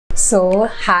So,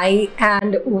 hi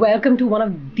and welcome to one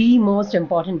of the most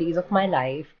important days of my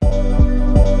life.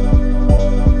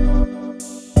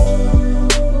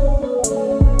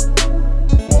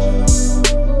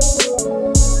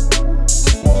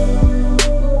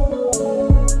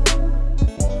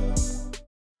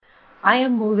 I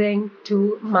am moving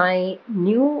to my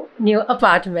new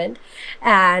apartment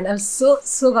and I'm so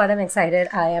goddamn excited.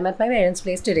 I am at my parents'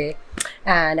 place today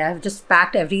and I've just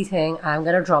packed everything. I'm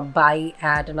gonna drop by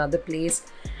at another place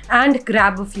and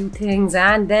grab a few things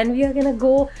and then we are gonna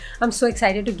go. I'm so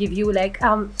excited to give you like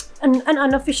an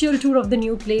unofficial tour of the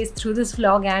new place through this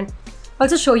vlog and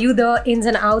also show you the ins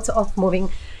and outs of moving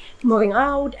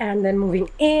out and then moving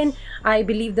in. I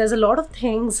believe there's a lot of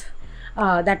things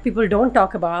that people don't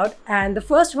talk about, and the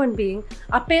first one being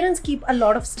our parents keep a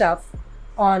lot of stuff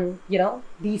on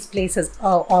these places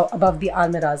or above the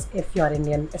almirahs if you're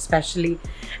Indian especially.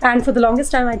 And for the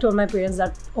longest time I told my parents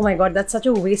that, oh my god, that's such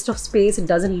a waste of space, it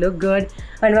doesn't look good,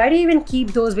 and why do you even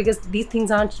keep those, because these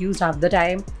things aren't used half the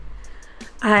time.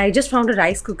 I just found a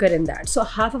rice cooker in that, so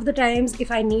half of the times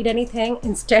if I need anything,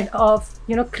 instead of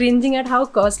cringing at how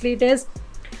costly it is,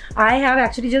 I have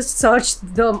actually just searched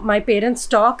my parents'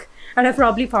 stock and I've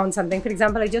probably found something. For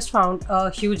example, I just found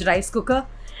a huge rice cooker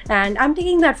and I'm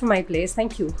taking that for my place.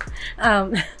 Thank you.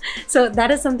 So that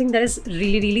is something that is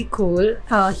really cool.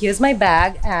 Here's my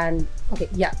bag and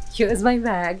here's my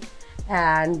bag,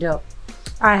 and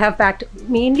I have packed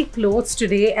mainly clothes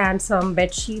today and some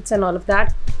bed sheets and all of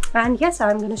that. And yes,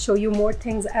 I'm going to show you more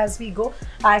things as we go.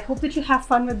 I hope that you have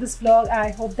fun with this vlog.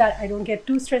 I hope that I don't get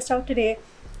too stressed out today.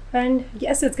 And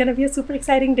yes, it's going to be a super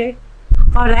exciting day.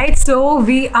 Alright, so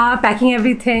we are packing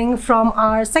everything from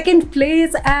our second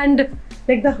place and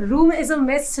like the room is a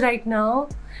mess right now.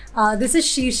 This is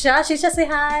Shisha. Shisha, say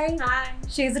hi. Hi.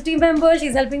 She's a team member.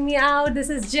 She's helping me out. This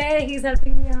is Jay. He's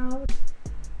helping me out.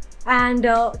 And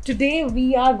today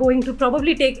we are going to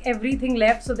probably take everything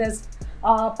left. So there's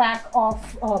a pack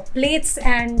of plates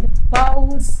and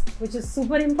bowls, which is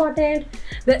super important.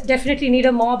 They definitely need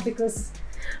a mop because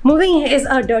moving is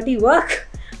a dirty work.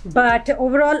 But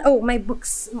overall, all my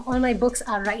books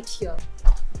are right here.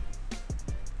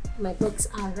 My books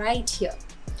are right here.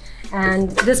 And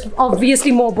there's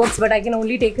obviously more books, but I can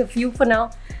only take a few for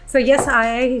now. So yes,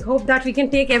 I hope that we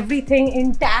can take everything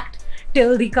intact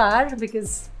till the car,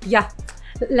 because yeah,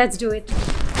 let's do it.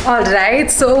 All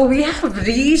right, so we have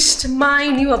reached my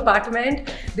new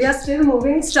apartment. They are still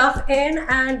moving stuff in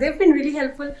and they've been really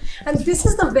helpful. And this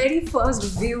is the very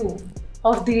first view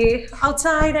of the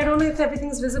outside. I don't know if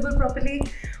everything's visible properly,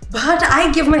 but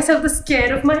I give myself the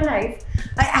scare of my life.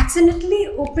 I accidentally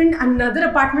opened another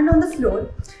apartment on the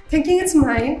floor thinking it's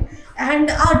mine,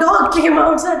 and our dog came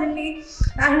out suddenly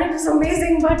and it was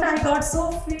amazing, but I got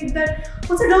so freaked that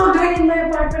what's a dog doing in my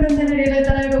apartment, and then I realized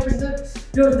that I had opened the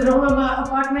door to the wrong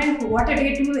apartment. What a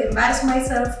day to embarrass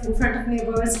myself in front of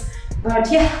neighbors.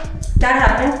 But yeah, that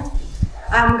happened.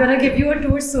 I'm gonna give you a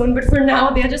tour soon, but for now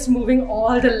they're just moving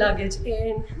all the luggage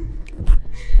in.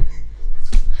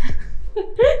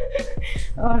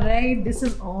 Alright, this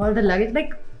is all the luggage.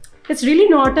 Like, it's really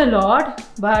not a lot,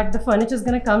 but the furniture is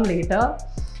gonna come later.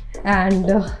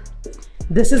 And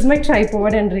this is my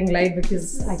tripod and ring light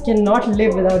because I cannot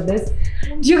live without this.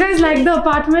 Do you guys like the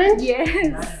apartment?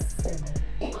 Yes.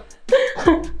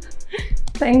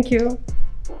 Thank you.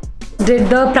 Did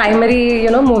the primary,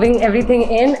 moving everything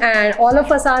in, and all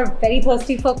of us are very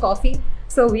thirsty for coffee.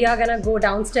 So we are gonna go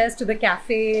downstairs to the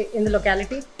cafe in the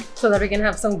locality so that we can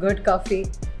have some good coffee.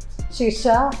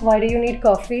 Shisha, why do you need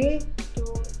coffee?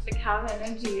 To have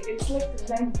energy. It's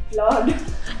like blood.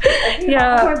 I think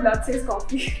Yeah. half my blood says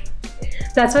coffee.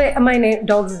 That's why my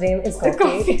dog's name is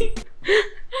Coffee.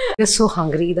 We're so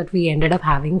hungry that we ended up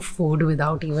having food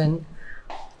without even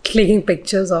clicking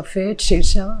pictures of it.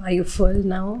 Shisha, are you full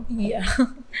now? Yeah.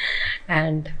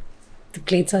 And the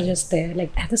plates are just there.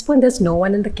 Like at this point, there's no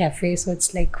one in the cafe, so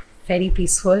it's like very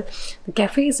peaceful. The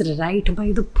cafe is right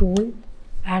by the pool,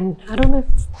 and I don't know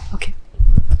if okay,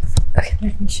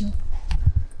 let me show.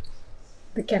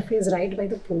 The cafe is right by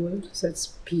the pool, so it's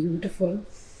beautiful.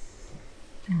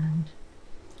 And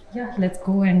yeah, let's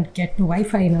go and get to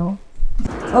Wi-Fi now.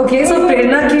 Okay, so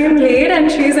Prerna came late and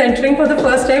she's entering for the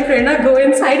first time. Prerna, go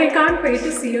inside. I can't wait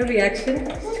to see your reaction.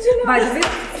 By the way,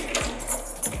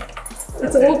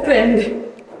 it's opened.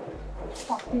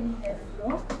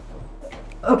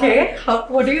 Okay,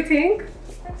 what do you think?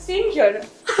 I'm staying here.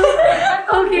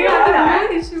 Okay, I have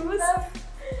no issues.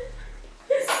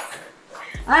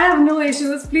 I have no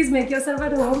issues. Please make yourself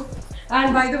at home.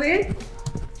 And by the way,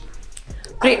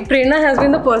 Prerna has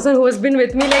been the person who has been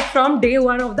with me like from day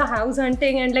one of the house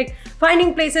hunting and like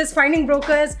finding places, finding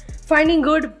brokers, finding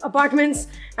good apartments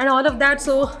and all of that.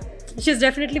 So she's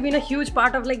definitely been a huge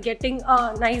part of like getting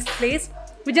a nice place.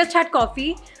 We just had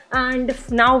coffee and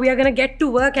now we are gonna get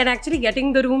to work and actually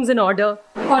getting the rooms in order.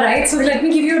 Alright, so let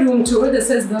me give you a room tour. This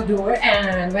is the door,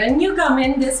 and when you come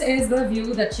in, this is the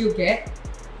view that you get.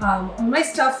 All my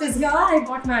stuff is here. I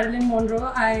bought Marilyn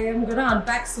Monroe. I am gonna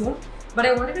unpack soon, but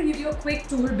I wanted to give you a quick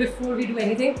tour before we do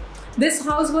anything. This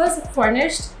house was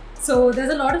furnished, so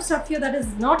there's a lot of stuff here that is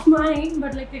not mine,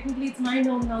 but like technically it's mine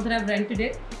now that I've rented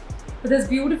it. But there's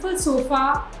beautiful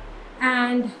sofa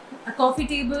and a coffee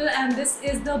table, and this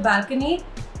is the balcony.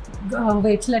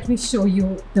 Wait, let me show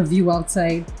you the view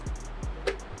outside.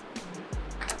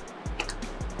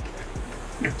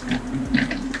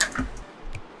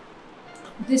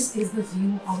 This is the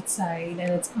view outside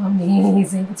and it's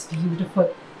amazing, it's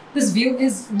beautiful. This view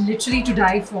is literally to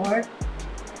die for.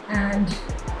 And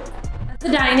that's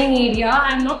the dining area.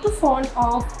 I'm not too fond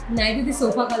of neither the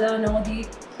sofa color nor the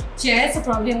chair, so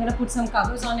probably I'm gonna put some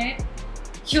covers on it.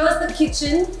 Here's the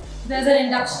kitchen. There's an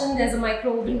induction, there's a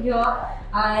micro over here.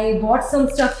 I bought some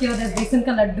stuff here. There's besan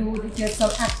ka laddu, there's some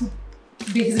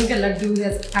besan ka laddu,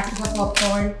 there's Activa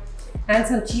popcorn and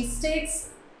some cheese sticks.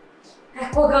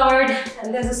 Aquaguard,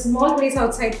 and there's a small place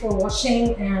outside for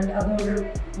washing and other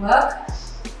work.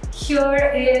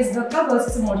 Here is the cupboards.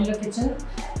 It's a modular kitchen.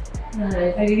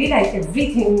 I really like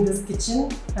everything in this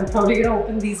kitchen. I'm probably gonna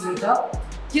open these later.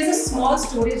 Here's a small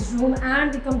storage room,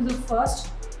 and we come to the first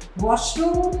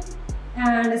washroom,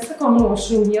 and it's the common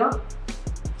washroom here.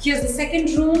 Here's the second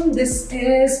room. This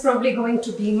is probably going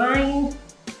to be mine.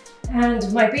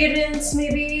 And my parents,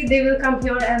 maybe they will come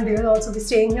here and they will also be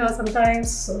staying here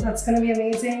sometimes. So that's gonna be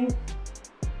amazing.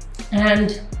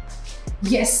 And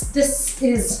yes, this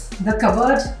is the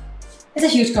cupboard. It's a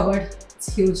huge cupboard,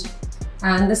 it's huge.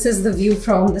 And this is the view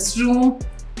from this room.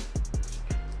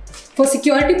 For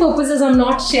security purposes, I'm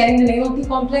not sharing the name of the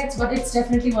complex, but it's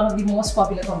definitely one of the most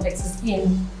popular complexes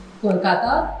in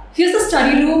Kolkata. Here's the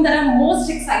study room that I'm most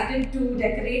excited to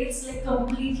decorate. It's like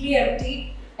completely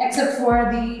empty except for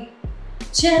the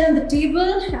chair and the table,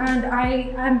 and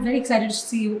I'm very excited to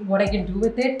see what I can do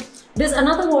with it. There's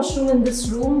another washroom in this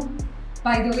room,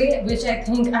 by the way, which I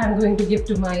think I'm going to give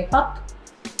to my pup.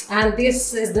 And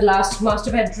this is the last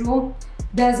master bedroom.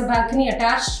 There's a balcony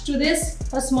attached to this,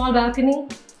 a small balcony,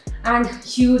 and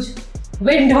huge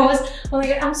windows. Oh my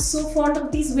god, I'm so fond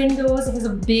of these windows. There's a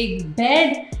big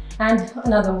bed and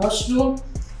another washroom.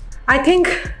 I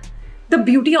think the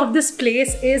beauty of this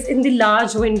place is in the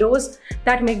large windows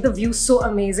that make the view so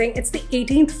amazing. It's the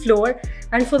 18th floor,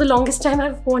 and for the longest time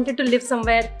I've wanted to live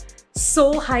somewhere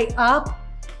so high up,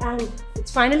 and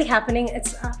it's finally happening.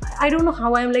 I don't know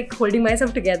how I'm like holding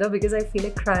myself together because I feel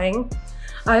like crying.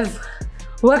 I've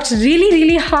worked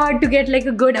really hard to get like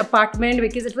a good apartment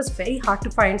because it was very hard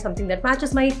to find something that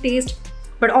matches my taste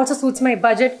but also suits my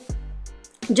budget.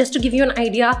 Just to give you an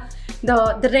idea,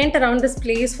 the rent around this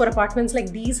place for apartments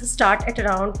like these start at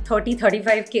around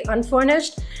 30-35k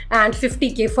unfurnished and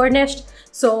 50k furnished.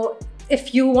 So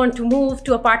if you want to move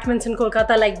to apartments in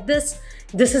Kolkata like this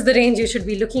is the range you should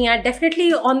be looking at.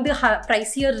 Definitely on the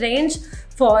pricier range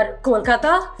for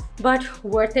Kolkata, but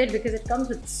worth it because it comes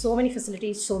with so many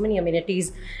facilities, so many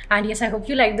amenities. And yes, I hope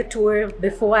you like the tour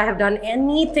before I have done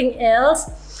anything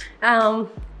else.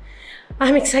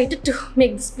 I'm excited to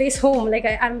make this place home. Like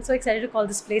I'm so excited to call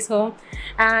this place home.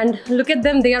 And look at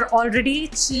them, they are already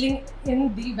chilling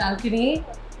in the balcony.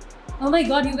 Oh my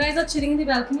god, you guys are chilling in the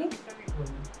balcony?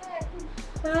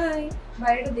 Hi.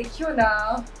 Bye to dekhiyo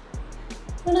na.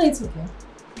 No, it's okay.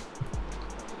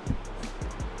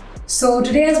 So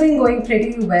today has been going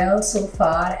pretty well so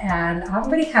far, and I'm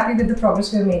very happy with the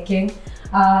progress we're making.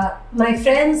 My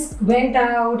friends went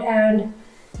out and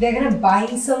they're gonna buy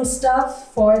some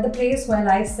stuff for the place while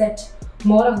I set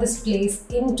more of this place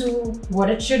into what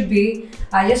it should be.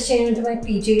 I just changed into my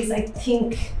PJs. I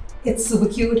think it's super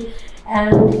cute.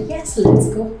 And yes, let's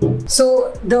go.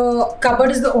 So the cupboard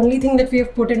is the only thing that we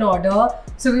have put in order.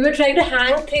 So we were trying to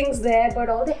hang things there, but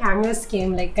all the hangers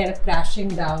came like kind of crashing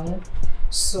down.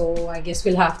 So I guess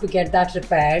we'll have to get that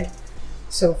repaired.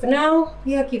 So for now,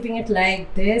 we are keeping it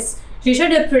like this. Shisha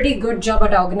did a pretty good job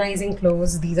at organizing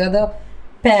clothes. These are the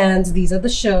pants, these are the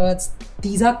shirts,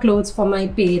 these are clothes for my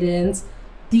parents,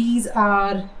 these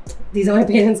are my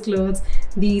parents' clothes,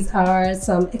 these are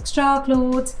some extra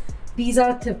clothes, these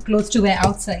are clothes to wear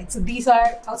outside. So these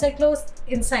are outside clothes,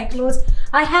 inside clothes.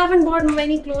 I haven't bought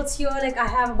many clothes here. Like I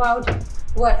have about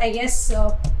what I guess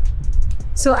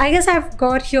so I guess I've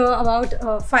got here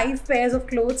about 5 pairs of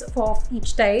clothes for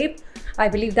each type. I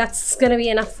believe that's gonna be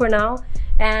enough for now.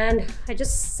 And we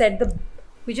just set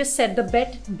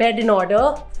the bed in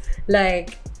order.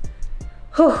 Like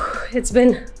Whew, it's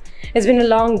been a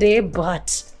long day,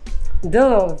 but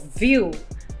the view,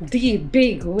 the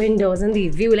big windows and the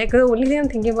view, like the only thing I'm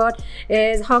thinking about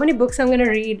is how many books I'm gonna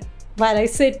read while I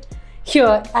sit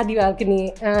here at the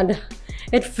balcony, and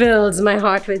it fills my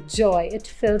heart with joy. It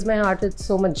fills my heart with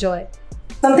so much joy.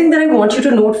 Something that I want you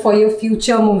to note for your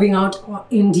future moving out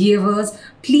endeavors,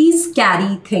 please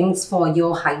carry things for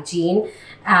your hygiene.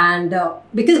 And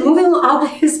because moving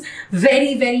out is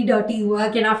very, very dirty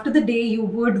work, and after the day you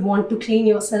would want to clean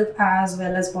yourself as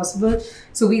well as possible.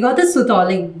 So we got this sutol,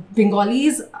 like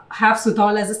Bengalis have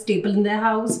sutol as a staple in their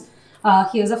house.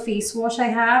 Here's a face wash I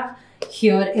have.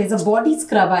 Here is a body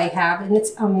scrub I have, and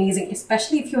it's amazing,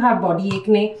 especially if you have body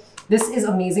acne. This is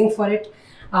amazing for it.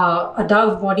 A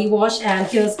Dove body wash, and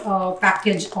here's a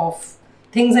package of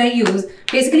things I use.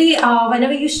 Basically,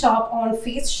 whenever you shop on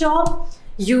Face Shop,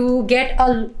 you get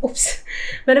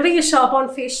whenever you shop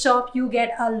on Face Shop, you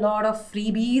get a lot of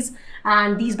freebies,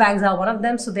 and these bags are one of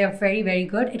them. So they're very, very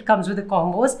good. It comes with the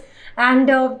combos,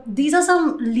 and these are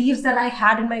some leaves that I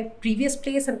had in my previous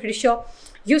place. I'm pretty sure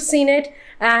you've seen it,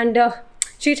 and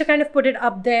Chicha kind of put it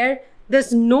up there.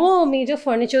 There's no major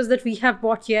furnitures that we have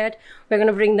bought yet. We're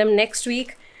gonna bring them next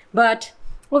week. But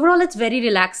overall, it's very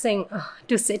relaxing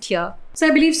to sit here. So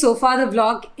I believe so far the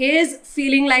vlog is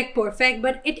feeling like perfect,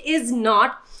 but it is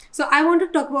not. So I want to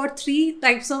talk about 3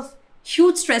 types of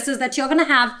huge stresses that you're gonna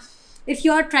have if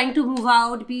you're trying to move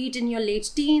out, be it in your late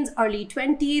teens, early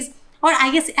 20s, or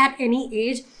I guess at any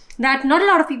age, that not a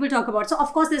lot of people talk about. So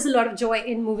of course there's a lot of joy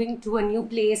in moving to a new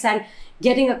place and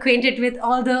getting acquainted with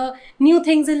all the new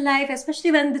things in life,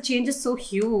 especially when the change is so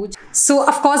huge. So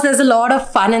of course there's a lot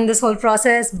of fun in this whole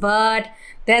process, but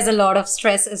there's a lot of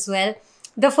stress as well.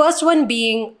 The first one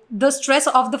being the stress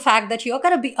of the fact that you're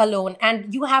gonna be alone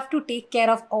and you have to take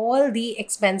care of all the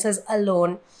expenses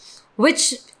alone,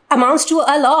 which amounts to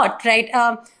a lot, right?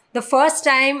 The first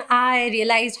time I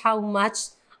realized how much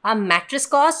a mattress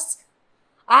costs,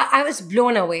 I was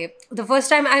blown away. The first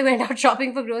time I went out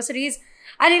shopping for groceries,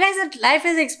 I realized that life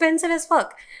is expensive as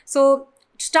fuck. So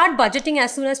start budgeting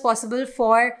as soon as possible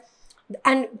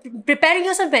and preparing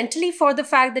yourself mentally for the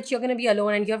fact that you're going to be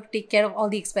alone and you have to take care of all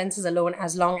the expenses alone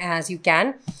as long as you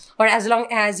can, or as long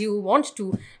as you want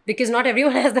to, because not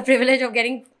everyone has the privilege of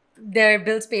getting their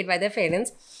bills paid by their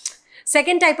parents.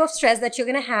 Second type of stress that you're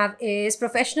going to have is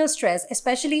professional stress,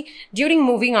 especially during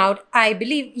moving out. I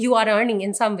believe you are earning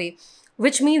in some way,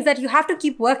 which means that you have to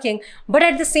keep working, but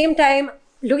at the same time,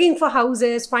 looking for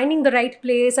houses, finding the right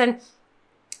place, and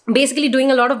basically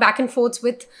doing a lot of back and forths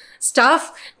with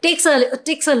stuff takes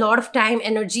a lot of time,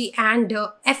 energy, and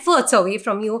efforts away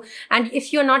from you. And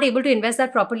if you're not able to invest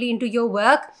that properly into your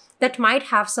work, that might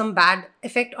have some bad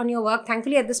effect on your work.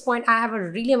 Thankfully, at this point, I have a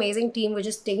really amazing team which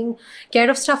is taking care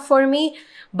of stuff for me,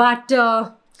 but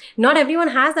not everyone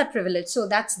has that privilege. So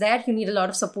that's there. You need a lot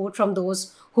of support from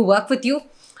those who work with you.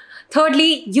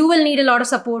 Thirdly, you will need a lot of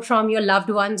support from your loved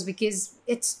ones because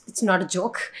it's not a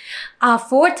joke.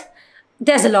 Fourth,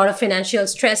 there's a lot of financial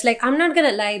stress. Like, I'm not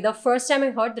gonna lie, the first time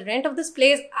I heard the rent of this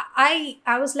place, I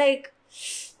was like,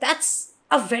 that's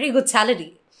a very good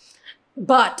salary.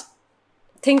 But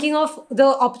thinking of the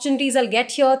opportunities I'll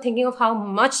get here, thinking of how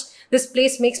much this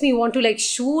place makes me want to like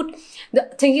shoot,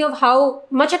 thinking of how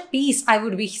much at peace I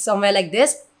would be somewhere like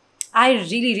this, I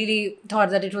really, really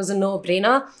thought that it was a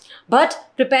no-brainer. But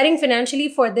preparing financially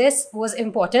for this was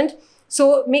important.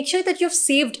 So make sure that you've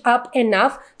saved up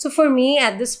enough. So for me,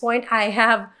 at this point, I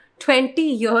have 20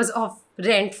 years of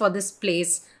rent for this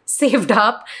place saved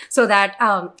up so that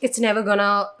it's never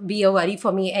gonna be a worry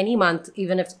for me any month,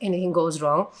 even if anything goes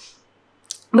wrong.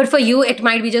 But for you, it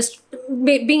might be just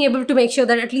being able to make sure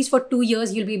that at least for 2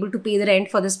 years, you'll be able to pay the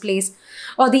rent for this place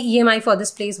or the EMI for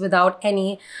this place without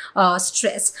any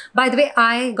stress. By the way,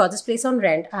 I got this place on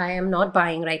rent. I am not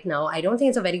buying right now. I don't think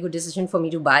it's a very good decision for me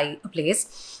to buy a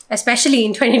place, especially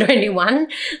in 2021.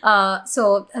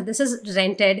 So this is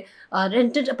rented.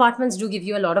 Rented apartments do give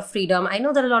you a lot of freedom. I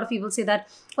know that a lot of people say that,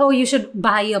 oh, you should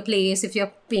buy a place if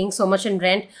you're paying so much in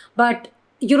rent, but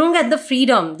you don't get the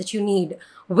freedom that you need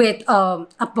with a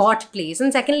bought place.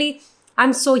 And secondly,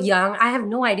 I'm so young, I have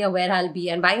no idea where I'll be,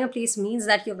 and buying a place means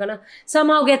that you're gonna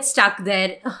somehow get stuck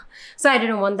there. So I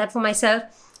didn't want that for myself.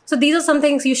 So these are some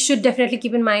things you should definitely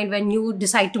keep in mind when you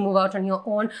decide to move out on your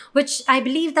own, which I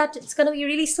believe that it's gonna be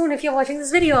really soon if you're watching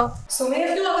this video. So many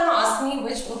of you are gonna ask me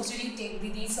which books did you take,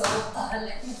 Didi? So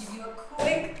let me give you a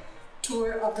quick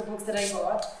tour of the books that I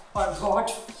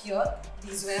got here.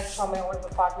 These were from my old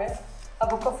apartment. A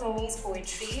book of Rumi's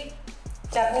poetry,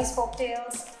 Japanese folk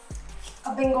tales,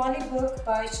 a Bengali book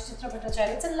by Chitra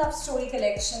Bhattacharya. It's a love story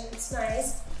collection. It's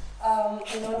nice.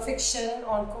 Non-fiction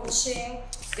on coaching.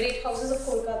 great houses of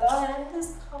Kolkata, and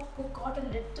this cup got a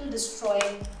little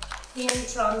destroyed in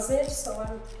transit, so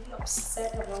I'm pretty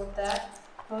upset about that.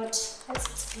 But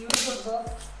it's beautiful book.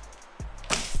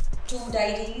 2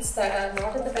 diaries that are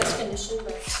not in the best condition,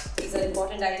 but these are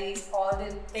important diaries. All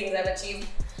the things I've achieved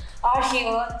are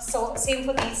here. So same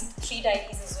for these 3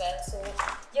 diaries as well. So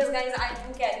yes guys, I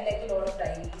do carry like a lot of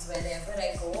diaries wherever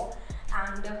I go.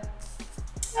 And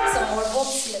some more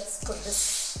books. Let's put this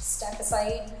stack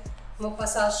aside.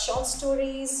 Mopasa's short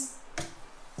stories.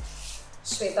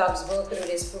 Shwetab's book,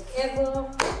 Rudest book ever.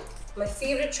 My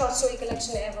favorite short story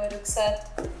collection ever,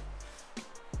 Rukhsat.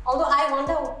 Although I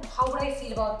wonder how would I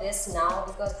feel about this now,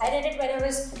 because I read it when I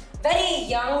was very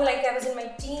young, like I was in my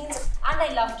teens, and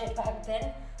I loved it back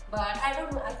then. But I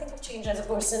don't know, I think I've changed as a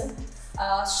person.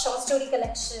 Short story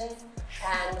collection,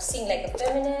 and Seeing Like a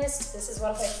Feminist. This is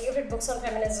one of my favorite books on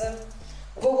feminism.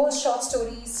 Gogo's short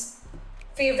stories.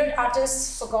 Favorite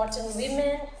artists, Forgotten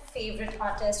Women. Favorite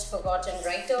artist, Forgotten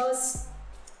Writers.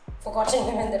 Forgotten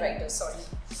Women, the writers, sorry.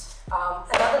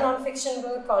 Another non-fiction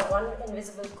book called One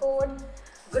Invisible Code.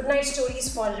 Goodnight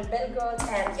Stories for Rebel Girls,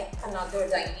 and yeah, another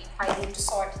diary. I need to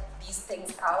sort these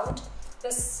things out.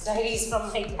 This diary is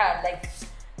from my dad, like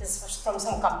this was from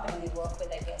some company we work with,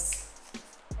 I guess.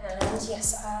 And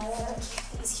yes, I want to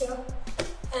keep these here.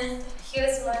 And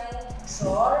here's my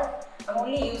drawer. I'm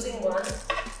only using one.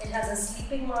 It has a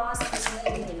sleeping mask. This is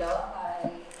an inhaler.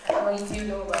 I don't know if you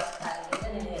know, but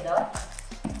I need an inhaler.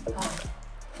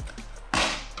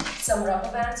 Some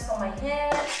rubber bands for my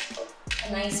hair.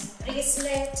 A nice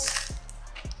bracelet,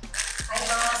 eye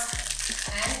mask,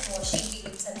 and washi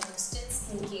tapes and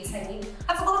post-its in case I need.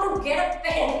 I forgot to get a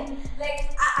pen.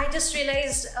 Like I just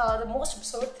realized the most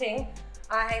absurd thing.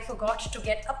 I forgot to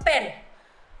get a pen.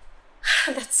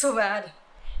 That's so bad.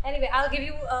 Anyway, I'll give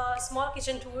you a small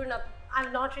kitchen tour. Now,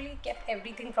 I've not really kept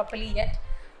everything properly yet,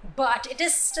 but it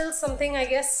is still something, I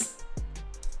guess.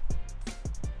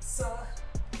 So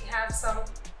we have some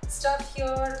stuff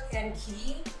here and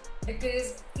ghee.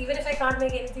 Because even if I can't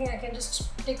make anything, I can just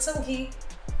take some ghee,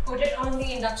 put it on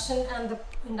the induction and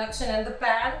the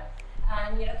pan,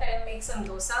 and kind of make some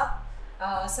dosa,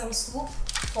 some soup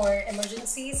for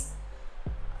emergencies.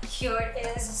 Here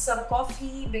is some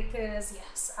coffee, because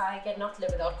yes, I cannot live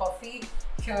without coffee.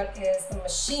 Here is the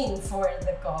machine for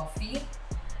the coffee,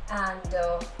 and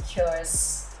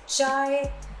here's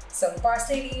chai, some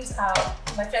parsley leaves.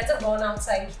 My friends have gone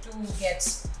outside to get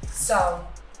some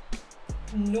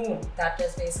noon, that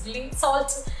is basically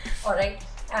salt. Alright,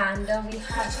 and we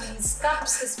have these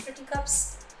cups, these pretty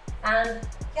cups, and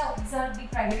yeah, these are the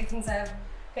primary things I have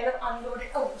kind of unloaded.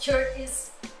 Oh, here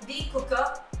is the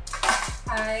cooker.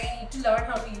 I need to learn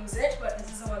how to use it, but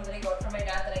this is the one that I got from my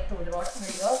dad that I told about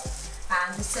earlier.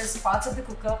 And this is parts of the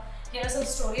cooker. Here are some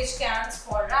storage cans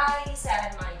for rice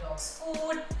and my dog's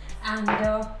food, and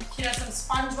here are some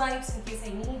sponge wipes in case I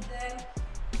need them.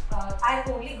 I've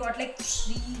only got like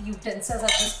 3 utensils at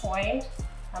this point.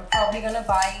 I'm probably gonna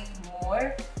buy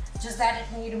more, just that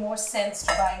it made more sense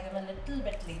to buy them a little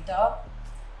bit later.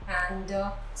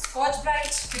 And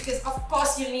Scotch-Brite, because of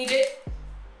course you need it.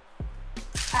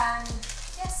 And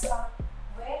yes,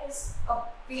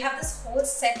 we have this whole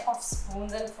set of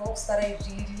spoons and forks that I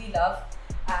really love,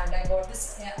 and I got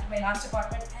this at my last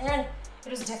apartment, and it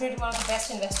was definitely one of the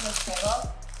best investments ever.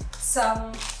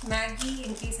 Some Maggi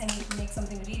in case I need to make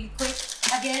something really quick.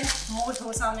 Again, more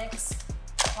dosa mix,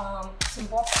 some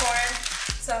popcorn,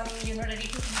 some ready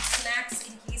to eat snacks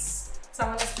in case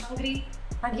someone is hungry.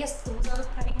 And yes, those are the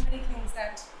primary things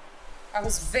that I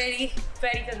was very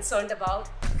concerned about.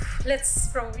 Let's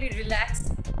probably relax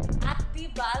at the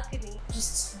balcony.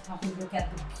 Just have a look at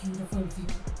the beautiful view.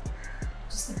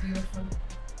 Just a beautiful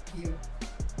view.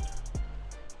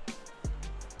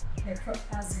 Like for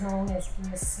as long as you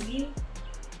can see,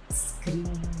 screen.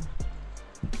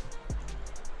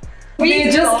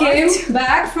 We just came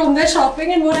back from the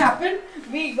shopping, and what happened?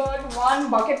 We got 1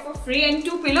 bucket for free and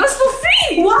 2 pillows for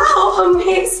free! Wow,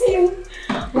 amazing!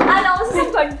 And also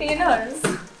some containers.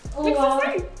 Oh like wow,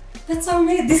 for free. That's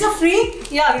amazing. These are free?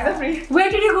 Yeah, these are free. Where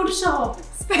did you go to shop?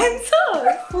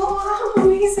 Spencer! Oh wow,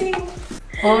 amazing!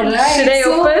 Alright. Should I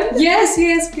open?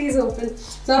 Yes, please open.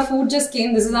 So our food just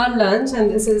came. This is our lunch, and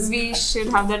this is We should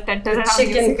have that tether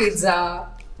chicken pizza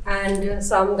and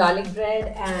some garlic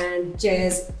bread and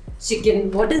just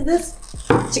chicken. What is this?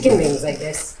 Chicken wings, I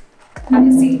guess. Have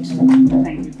a seat.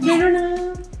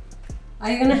 No.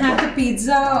 Are you gonna have the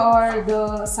pizza or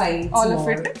the sides? All of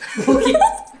it. Okay.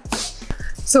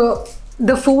 So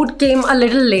the food came a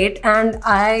little late, and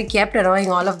I kept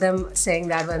annoying all of them saying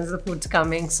that when's the food's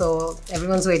coming. So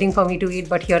everyone's waiting for me to eat,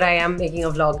 but here I am making a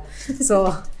vlog.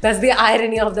 So that's the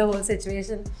irony of the whole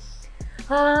situation.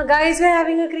 Guys, we're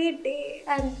having a great day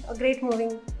and a great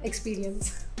moving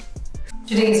experience.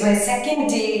 Today is my second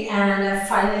day and I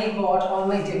finally bought all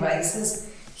my devices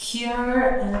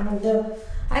here, and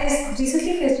I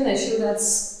recently faced an issue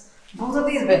that's both of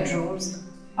these bedrooms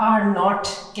are not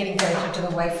getting connected to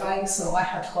the Wi-Fi, so I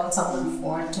have to call someone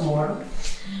for tomorrow.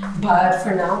 But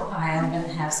for now, I am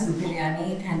gonna have some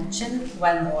biryani and chill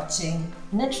while watching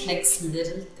Netflix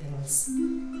Little Things.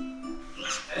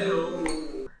 Hello.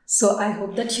 So I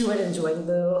hope that you are enjoying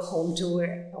the home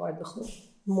tour or the home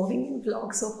moving in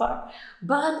vlog so far.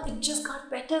 But it just got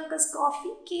better because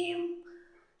coffee came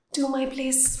to my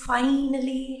place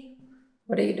finally.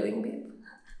 What are you doing, babe?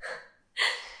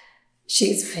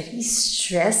 She's very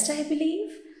stressed, I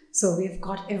believe. So we've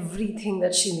got everything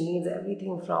that she needs,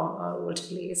 everything from our old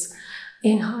place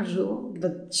in her room.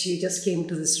 But she just came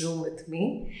to this room with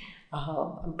me.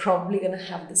 I'm probably gonna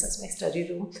have this as my study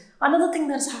room. Another thing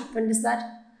that's happened is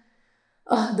that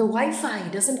the Wi-Fi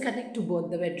doesn't connect to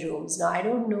both the bedrooms. Now, I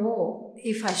don't know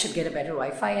if I should get a better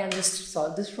Wi-Fi and just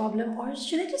solve this problem, or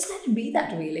should I just let it be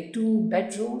that way, like 2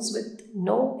 bedrooms with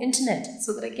no internet,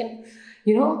 so that I can,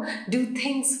 do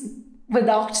things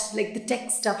without like the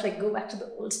tech stuff, like go back to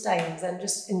the old times and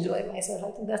just enjoy myself.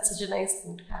 I think that's such a nice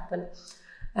thing to happen.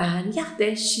 And yeah,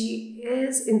 there she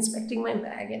is inspecting my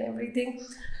bag and everything.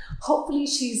 Hopefully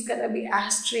she's gonna be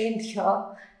as trained here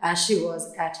as she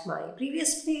was at my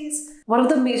previous place. One of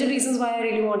the major reasons why I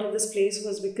really wanted this place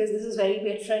was because this is very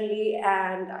pet friendly,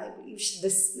 and I believe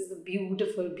this is a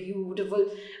beautiful, beautiful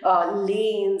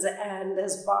lanes, and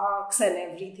there's parks and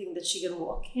everything that she can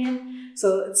walk in.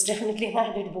 So it's definitely an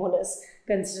added bonus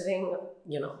considering,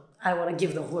 I want to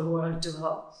give the whole world to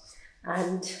her.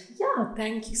 And yeah,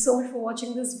 thank you so much for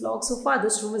watching this vlog so far.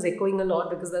 This room is echoing a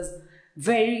lot because there's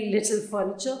very little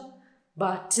furniture,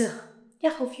 but yeah,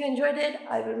 hope you enjoyed it.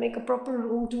 I will make a proper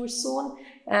room tour soon,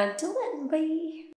 and till then, bye.